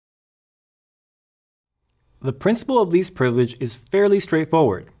The principle of least privilege is fairly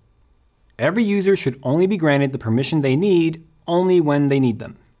straightforward. Every user should only be granted the permission they need only when they need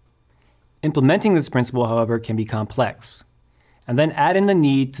them. Implementing this principle, however, can be complex. And then add in the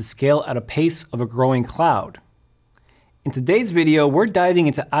need to scale at a pace of a growing cloud. In today's video, we're diving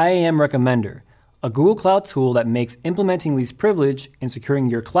into IAM Recommender, a Google Cloud tool that makes implementing least privilege and securing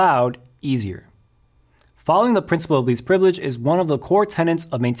your cloud easier. Following the principle of least privilege is one of the core tenets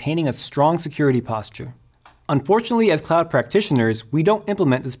of maintaining a strong security posture. Unfortunately, as cloud practitioners, we don't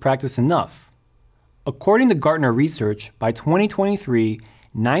implement this practice enough. According to Gartner research, by 2023,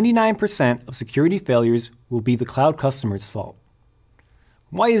 99% of security failures will be the cloud customer's fault.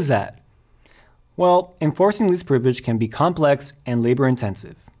 Why is that? Well, enforcing least privilege can be complex and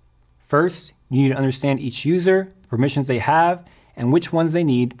labor-intensive. First, you need to understand each user, the permissions they have, and which ones they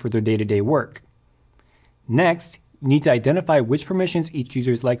need for their day-to-day work. Next, you need to identify which permissions each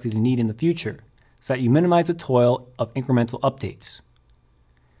user is likely to need in the future, so that you minimize the toil of incremental updates.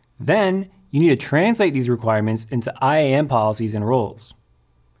 Then, you need to translate these requirements into IAM policies and roles.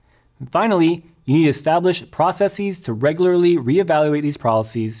 And finally, you need to establish processes to regularly reevaluate these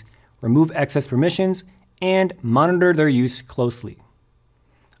policies, remove excess permissions, and monitor their use closely.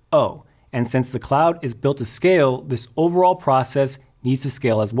 Oh, and since the cloud is built to scale, this overall process needs to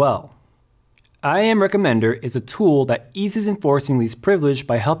scale as well. IAM Recommender is a tool that eases enforcing least privilege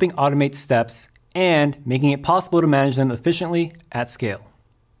by helping automate steps and making it possible to manage them efficiently at scale.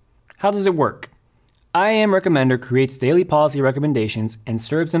 How does it work? IAM Recommender creates daily policy recommendations and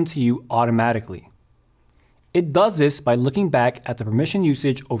serves them to you automatically. It does this by looking back at the permission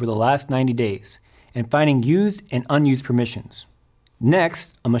usage over the last 90 days and finding used and unused permissions.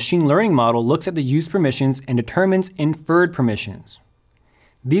 Next, a machine learning model looks at the used permissions and determines inferred permissions.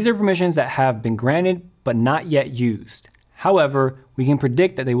 These are permissions that have been granted but not yet used. However, we can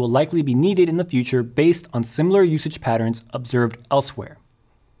predict that they will likely be needed in the future based on similar usage patterns observed elsewhere.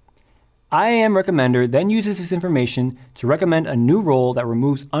 IAM Recommender then uses this information to recommend a new role that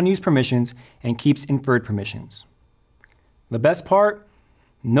removes unused permissions and keeps inferred permissions. The best part?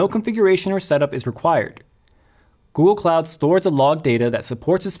 No configuration or setup is required. Google Cloud stores the log data that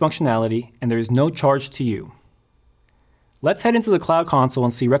supports this functionality, and there is no charge to you. Let's head into the Cloud Console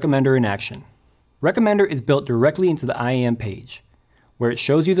and see Recommender in action. Recommender is built directly into the IAM page, where it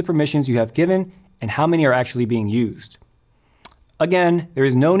shows you the permissions you have given and how many are actually being used. Again, there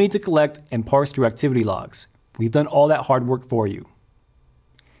is no need to collect and parse through activity logs. We've done all that hard work for you.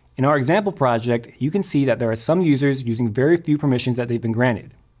 In our example project, you can see that there are some users using very few permissions that they've been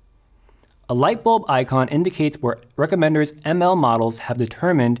granted. A light bulb icon indicates where Recommender's ML models have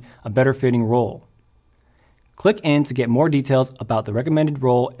determined a better fitting role. Click in to get more details about the recommended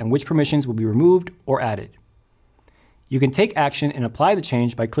role and which permissions will be removed or added. You can take action and apply the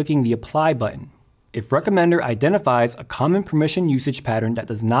change by clicking the Apply button. If Recommender identifies a common permission usage pattern that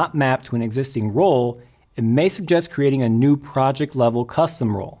does not map to an existing role, it may suggest creating a new project-level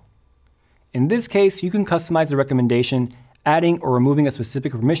custom role. In this case, you can customize the recommendation, adding or removing a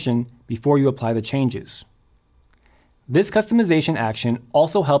specific permission before you apply the changes. This customization action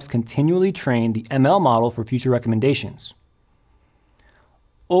also helps continually train the ML model for future recommendations.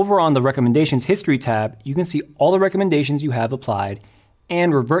 Over on the Recommendations History tab, you can see all the recommendations you have applied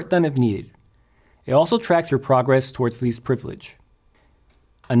and revert them if needed. It also tracks your progress towards least privilege.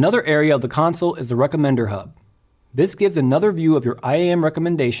 Another area of the console is the Recommender Hub. This gives another view of your IAM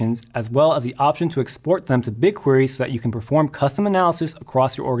recommendations as well as the option to export them to BigQuery so that you can perform custom analysis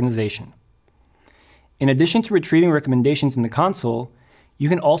across your organization. In addition to retrieving recommendations in the console, you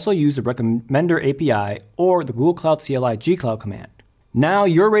can also use the Recommender API or the Google Cloud CLI gcloud command. Now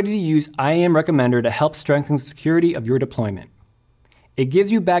you're ready to use IAM Recommender to help strengthen the security of your deployment. It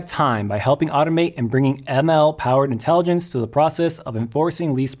gives you back time by helping automate and bringing ML-powered intelligence to the process of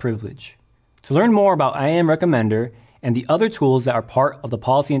enforcing least privilege. To learn more about IAM Recommender and the other tools that are part of the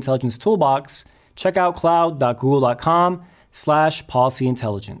Policy Intelligence Toolbox, check out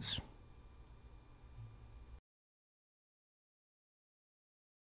cloud.google.com/policyintelligence.